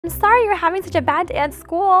I'm sorry you're having such a bad day at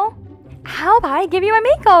school. How about I give you a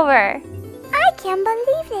makeover? I can't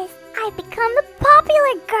believe this. I've become the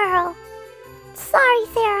popular girl. Sorry,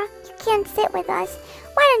 Sarah. You can't sit with us.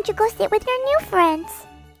 Why don't you go sit with your new friends?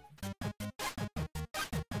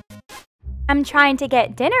 I'm trying to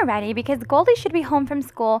get dinner ready because Goldie should be home from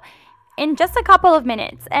school in just a couple of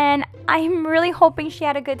minutes, and I'm really hoping she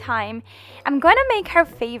had a good time. I'm going to make her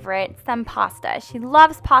favorite, some pasta. She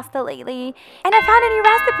loves pasta lately, and I found a new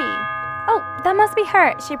recipe. Oh, that must be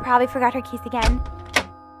her. She probably forgot her keys again.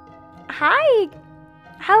 Hi.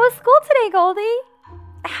 How was school today, Goldie?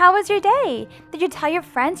 How was your day? Did you tell your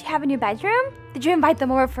friends you have a new bedroom? Did you invite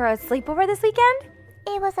them over for a sleepover this weekend?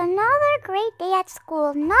 It was another great day at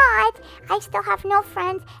school. I still have no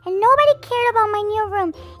friends, and nobody cared about my new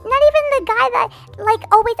room. Not even the guy that,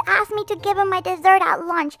 always asked me to give him my dessert at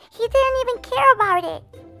lunch. He didn't even care about it.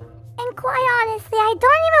 And quite honestly, I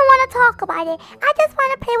don't even want to talk about it. I just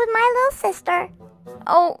want to play with my little sister.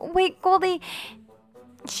 Oh, wait, Goldie.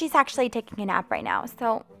 She's actually taking a nap right now,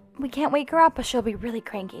 so we can't wake her up, but she'll be really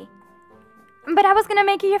cranky. But I was going to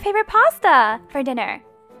make you your favorite pasta for dinner.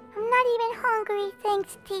 I'm not even hungry,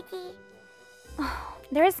 thanks, Titi.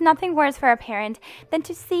 There is nothing worse for a parent than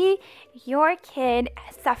to see your kid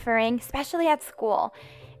suffering, especially at school.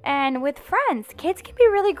 And with friends, kids can be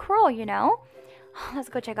really cruel, you know? Let's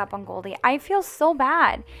go check up on Goldie. I feel so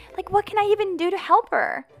bad. What can I even do to help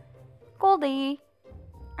her? Goldie,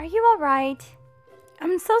 are you all right?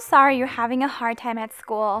 I'm so sorry you're having a hard time at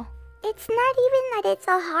school. It's not even that it's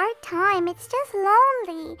a hard time, it's just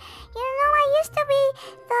lonely. I used to be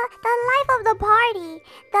the life of the party,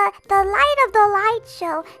 the light of the light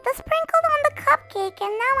show, the sprinkle on the cupcake,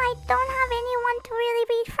 and now I don't have anyone to really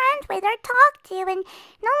be friends with or talk to, and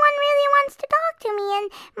no one really wants to talk to me, and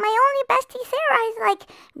my only bestie Sarah is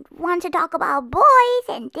wants to talk about boys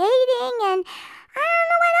and dating, and I don't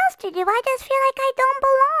know what else to do. I just feel like I don't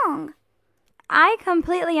belong. I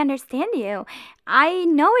completely understand you. I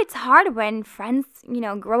know it's hard when friends,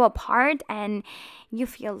 grow apart and you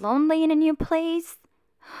feel lonely in a new place.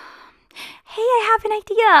 Hey, I have an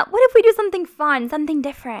idea. What if we do something fun, something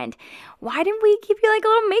different? Why didn't we give you a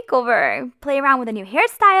little makeover? Play around with a new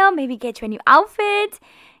hairstyle, maybe get you a new outfit.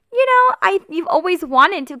 You've always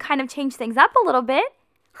wanted to kind of change things up a little bit.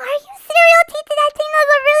 Are you serious, Titi? That thing was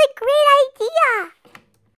a really great idea.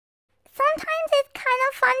 Sometimes it's kind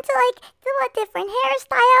of fun to do a different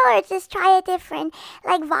hairstyle or just try a different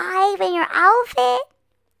vibe in your outfit.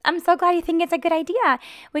 I'm so glad you think it's a good idea.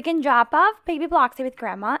 We can drop off baby Bloxy with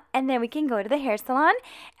Grandma, and then we can go to the hair salon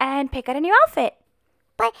and pick out a new outfit.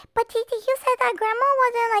 But Titi, you said that Grandma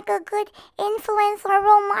wasn't a good influence or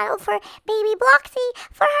role model for baby Bloxy,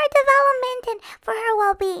 for her development and for her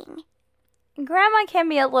well-being. Grandma can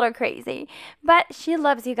be a little crazy, but she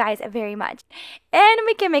loves you guys very much. And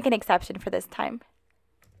we can make an exception for this time.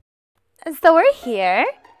 So we're here.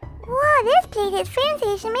 Wow, this place is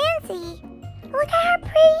fancy schmancy. Look at her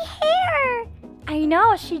pretty hair. I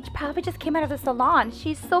know, she probably just came out of the salon.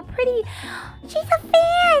 She's so pretty. She's a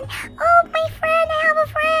fan. Oh, my friend, I have a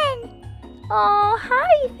friend. Oh,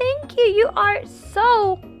 hi, thank you. You are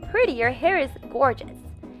so pretty. Your hair is gorgeous.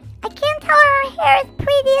 I can't tell her hair is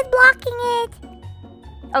pretty, it's blocking it.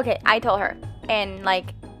 Okay, I told her in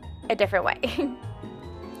a different way.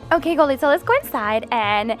 Okay, Goldie, so let's go inside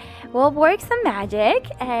and we'll work some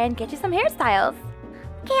magic and get you some hairstyles.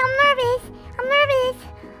 Okay, I'm nervous.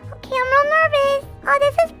 Okay, I'm real nervous. Oh,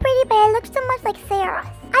 this is pretty, but it looks too much like Sarah's.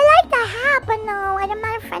 I like the hat, but no, I'm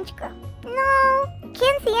not a French girl. No,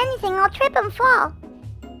 can't see anything. I'll trip and fall.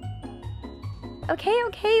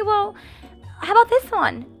 Okay, well, how about this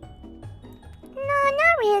one? No,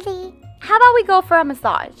 not really. How about we go for a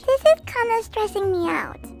massage? This is kind of stressing me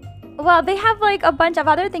out. Well, they have a bunch of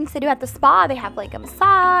other things to do at the spa. They have a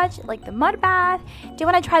massage, the mud bath. Do you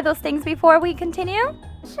want to try those things before we continue?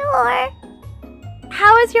 Sure.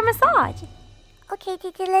 How is your massage? Okay,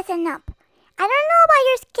 Titi, listen up. I don't know about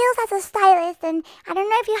your skills as a stylist, and I don't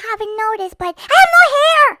know if you haven't noticed, but I have no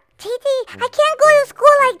hair! Titi, I can't go to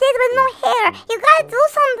school like this with no hair. You gotta do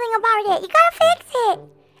something about it. You gotta fix it.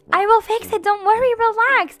 I will fix it. Don't worry.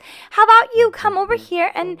 Relax. How about you come over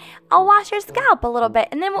here and I'll wash your scalp a little bit,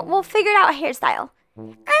 and then we'll figure out a hairstyle.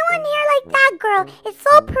 I want hair like that girl. It's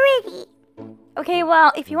so pretty. Okay,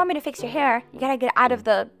 well, if you want me to fix your hair, you gotta get out of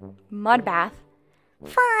the mud bath.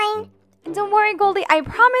 Fine. And don't worry, Goldie. I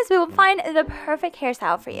promise we will find the perfect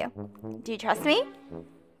hairstyle for you. Do you trust me?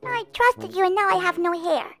 I trusted you, and now I have no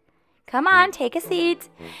hair. Come on, take a seat.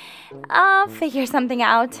 I'll figure something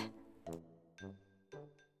out.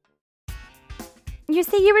 You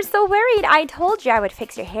see, you were so worried. I told you I would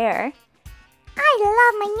fix your hair. I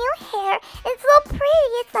love my new hair. It's so pretty.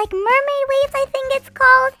 It's like mermaid waves, I think it's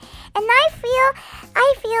called. And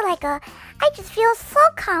I just feel so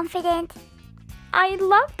confident. I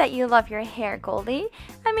love that you love your hair, Goldie.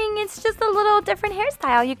 I mean, it's just a little different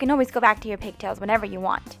hairstyle. You can always go back to your pigtails whenever you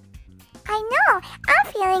want. I know. I'm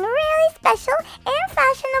feeling really special and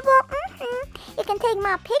fashionable. You can take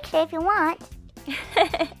my picture if you want.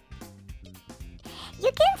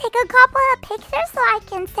 You can take a couple of pictures so I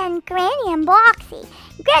can send Granny and Bloxy.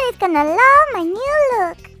 Granny's gonna love my new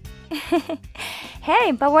look.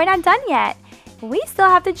 Hey, but we're not done yet. We still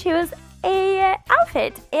have to choose a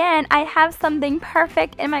outfit, and I have something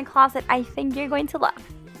perfect in my closet I think you're going to love.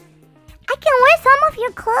 I can wear some of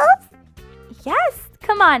your clothes? Yes,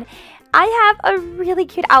 come on. I have a really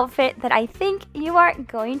cute outfit that I think you are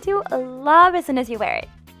going to love as soon as you wear it.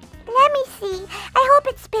 Let me see. I hope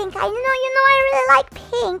it's pink. I really like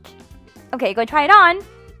pink. Okay, go try it on.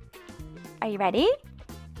 Are you ready?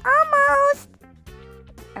 Almost.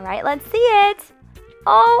 All right, let's see it.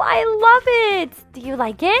 Oh, I love it. Do you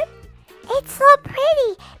like it? It's so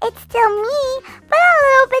pretty. It's still me, but a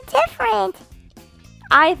little bit different.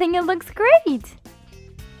 I think it looks great.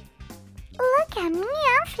 Look at me.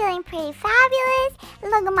 I'm feeling pretty fabulous.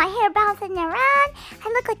 Look at my hair bouncing around. I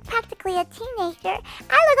look like practically a teenager.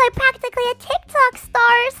 I look like practically a TikTok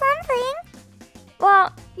star or something.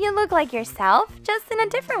 Well, you look like yourself, just in a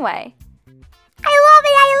different way. I love it.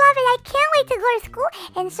 I can't wait to go to school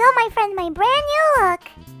and show my friends my brand new look.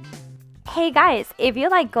 Hey guys, if you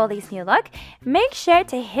like Goldie's new look, make sure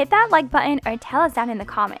to hit that like button or tell us down in the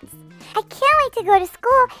comments. I can't wait to go to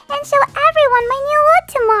school and show everyone my new look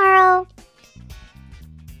tomorrow.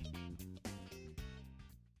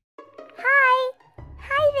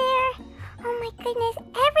 Hi there. Oh my goodness,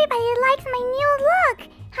 everybody likes my new look.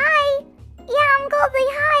 Hi. Yeah, I'm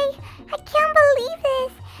Goldie. Hi. I can't believe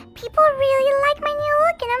this. People really like my new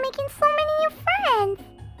look and I'm making so many new friends.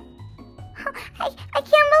 I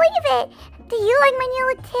can't believe it. Do you like my new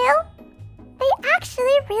look too? They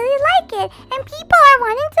actually really like it and people are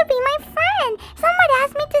wanting to be my friend. Someone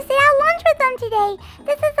asked me to sit at lunch with them today.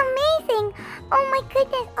 This is amazing. Oh my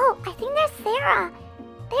goodness. Oh, I think there's Sarah.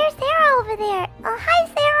 There's Sarah over there. Oh, hi,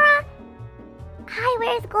 Sarah. Hi,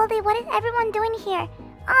 where's Goldie? What is everyone doing here?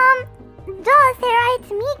 Duh, Sarah,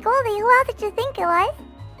 it's me, Goldie. Who else did you think it was?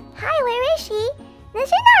 Hi, where is she? Does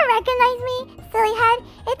she not recognize me, silly head?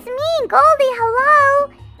 It's me, Goldie. Hello.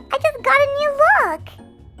 I just got a new look.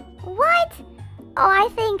 What? Oh, I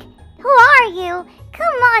think. Who are you?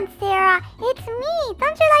 Come on, Sarah. It's me.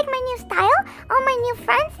 Don't you like my new style? All my new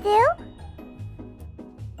friends do.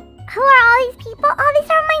 Who are all these people? Oh, these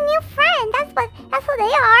are my new friends. That's who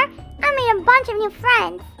they are. I made a bunch of new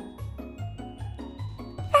friends.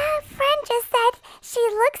 That friend just said she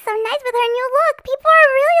looks so nice with her new look. People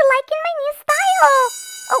are really liking my new style.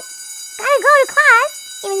 Oh, gotta go to class.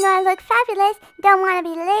 Even though I look fabulous, don't want to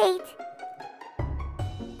be late.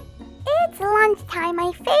 It's lunchtime,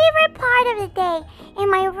 my favorite part of the day.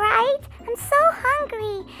 Am I right? I'm so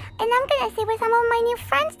hungry. And I'm gonna sit with some of my new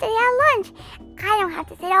friends today at lunch. I don't have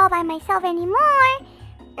to sit all by myself anymore.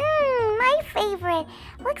 My favorite.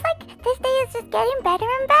 Looks like this day is just getting better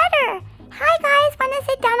and better. Hi guys, wanna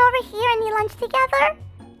sit down over here and eat lunch together?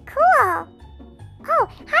 Cool. Oh,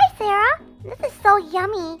 hi Sarah. This is so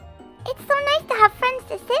yummy. It's so nice to have friends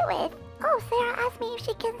to sit with. Oh, Sarah asked me if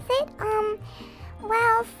she can sit.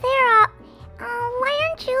 Well, Sarah, why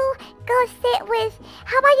don't you go sit with...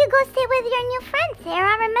 How about you go sit with your new friends,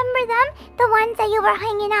 Sarah? Remember them? The ones that you were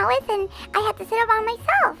hanging out with and I had to sit up by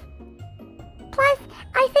myself. Plus,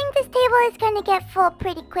 I think this table is going to get full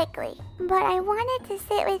pretty quickly. But I wanted to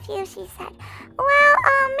sit with you, she said. Well,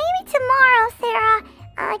 maybe tomorrow, Sarah.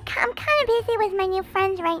 I'm kind of busy with my new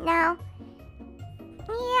friends right now.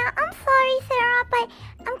 Yeah, I'm sorry, Sarah, but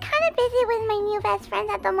I'm kind of busy with my new best friends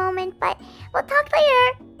at the moment, but we'll talk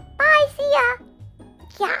later. Bye, see ya.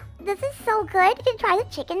 Yeah, this is so good. You can try the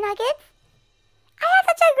chicken nuggets. I had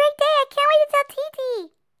such a great day. I can't wait to tell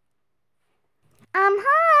Titi. I'm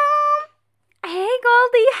home. Hey,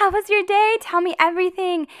 Goldie, how was your day? Tell me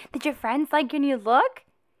everything. Did your friends like your new look?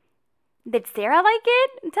 Did Sarah like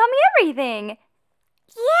it? Tell me everything.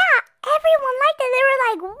 Yeah, everyone liked it. They were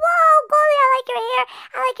like, whoa, Goldie, I like your hair.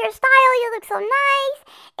 I like your style. You look so nice.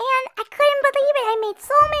 And I couldn't believe it. I made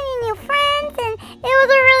so many new friends, and it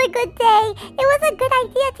was a really good day. It was a good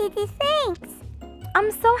idea, Titi. Thanks.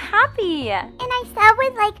 I'm so happy. And I sat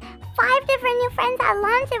with like 5 different new friends at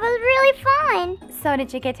lunch. It was really fun. So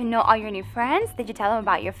did you get to know all your new friends? Did you tell them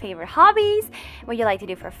about your favorite hobbies? What you like to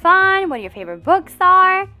do for fun? What your favorite books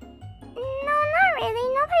are? No, not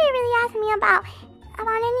really. Nobody really asked me about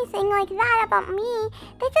about anything like that about me.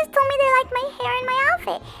 They just told me they liked my hair and my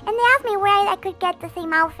outfit. And they asked me where I could get the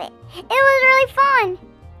same outfit. It was really fun.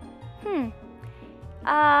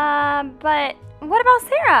 But what about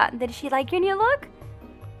Sarah? Did she like your new look?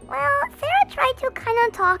 Well, Sarah tried to kind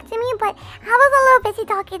of talk to me, but I was a little busy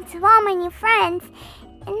talking to all my new friends.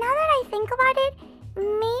 And now that I think about it,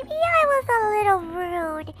 maybe I was a little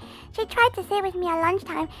rude. She tried to stay with me at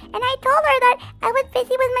lunchtime, and I told her that I was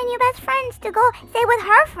busy with my new best friends to go stay with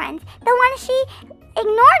her friends, the ones she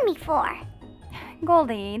ignored me for.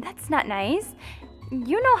 Goldie, that's not nice.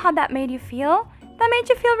 You know how that made you feel. That made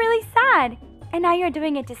you feel really sad. And now you're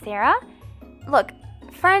doing it to Sarah? Look,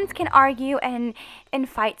 friends can argue and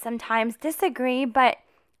fight sometimes, disagree, but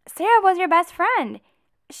Sarah was your best friend.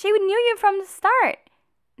 She knew you from the start.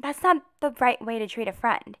 That's not the right way to treat a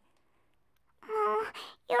friend. Oh,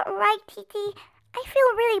 you're right, Titi. I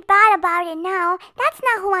feel really bad about it now. That's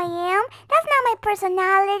not who I am. That's not my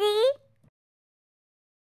personality.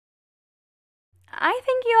 I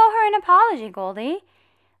think you owe her an apology, Goldie.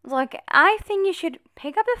 Look, I think you should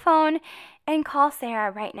pick up the phone and call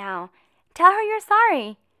Sarah right now. Tell her you're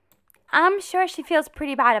sorry. I'm sure she feels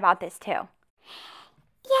pretty bad about this too.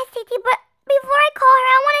 Yes, Titi, but before I call her,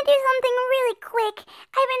 I want to do something really quick.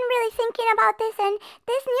 I've been really thinking about this, and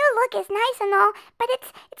this new look is nice and all, but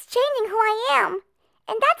it's changing who I am.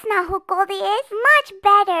 And that's not who Goldie is. Much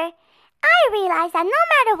better. I realize that no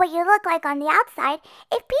matter what you look like on the outside,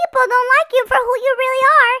 if people don't like you for who you really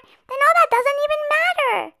are, then all that doesn't even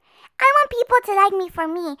matter. I want people to like me for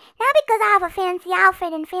me, not because I have a fancy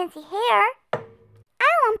outfit and fancy hair.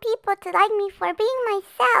 I want people to like me for being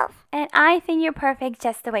myself. And I think you're perfect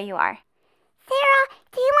just the way you are. Sarah,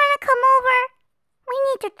 do you want to come over? We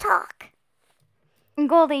need to talk.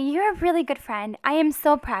 Goldie, you're a really good friend. I am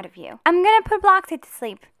so proud of you. I'm gonna put Bloxy to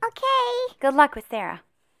sleep. Okay. Good luck with Sarah.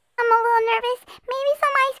 I'm a little nervous. Maybe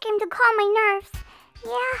some ice cream to calm my nerves.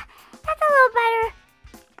 Yeah, that's a little better.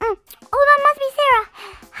 Oh, that must be Sarah.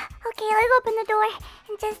 Okay, let's open the door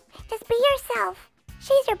and just be yourself.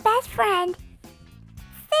 She's your best friend.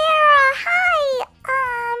 Sarah, hi.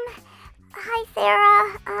 Hi, Sarah.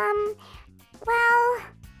 Well,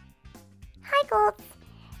 hi, Golds.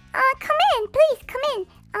 Come in, please, come in.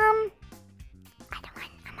 I'm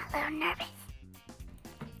a little nervous.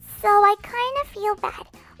 So I kind of feel bad.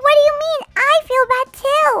 What do you mean? I feel bad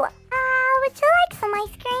too. Would you like some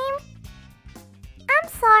ice cream? I'm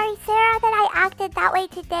sorry, Sarah, that I acted that way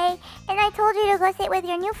today, and I told you to go sit with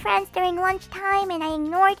your new friends during lunchtime, and I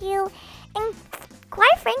ignored you. And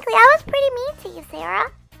quite frankly, I was pretty mean to you,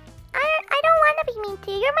 Sarah. I don't want to be mean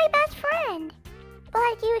to you. You're my best friend.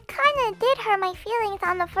 But you kind of did hurt my feelings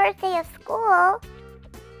on the first day of school.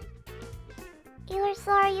 You were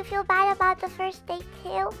sorry you feel bad about the first day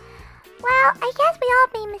too? Well, I guess we all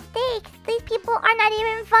made mistakes. These people are not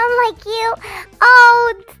even fun like you.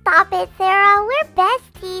 Oh, stop it, Sarah. We're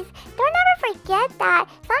besties. Don't ever forget that.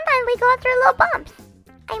 Sometimes we go through little bumps.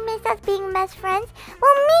 I miss us being best friends.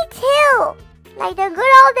 Well, me too. Like the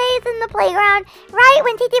good old days in the playground, right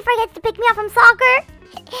when Titi forgets to pick me up from soccer.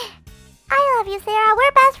 I love you, Sarah.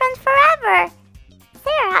 We're best friends forever.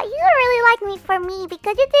 Sarah, you don't really like me for me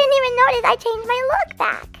because you didn't even notice I changed my look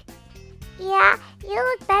back. Yeah, you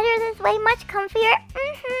look better this way, much comfier.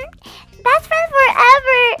 Best friends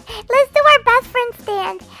forever. Let's do our best friend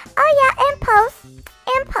stand. Oh yeah, and pose.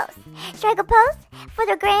 And pose. Strike a pose for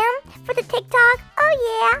the gram, for the TikTok. Oh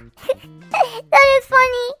yeah. That is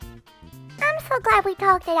funny. I'm so glad we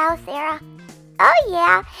talked it out, Sarah. Oh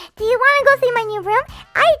yeah. Do you want to go see my new room?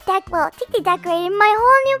 Titi decorated my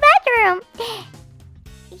whole new bedroom.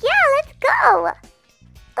 Yeah, let's go.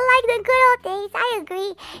 Like the good old days, I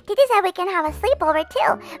agree. Titi said we can have a sleepover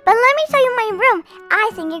too. But let me show you my room. I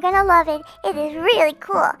think you're gonna love it. It is really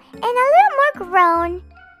cool. And a little more grown.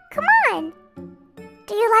 Come on.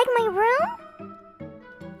 Do you like my room?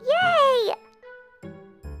 Yay!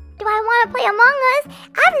 Do I want to play Among Us?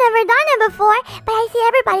 I've never done it before, but I see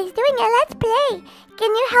everybody's doing it. Let's play.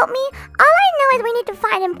 Can you help me? All I know is we need to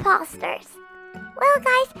find imposters. Well,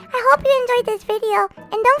 guys, I hope you enjoyed this video.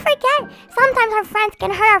 And don't forget, sometimes our friends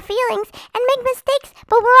can hurt our feelings and make mistakes,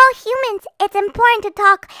 but we're all humans. It's important to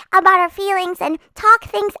talk about our feelings and talk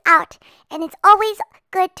things out. And it's always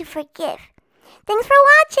good to forgive. Thanks for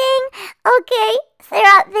watching. Okay,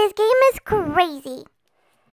 Sarah, this game is crazy.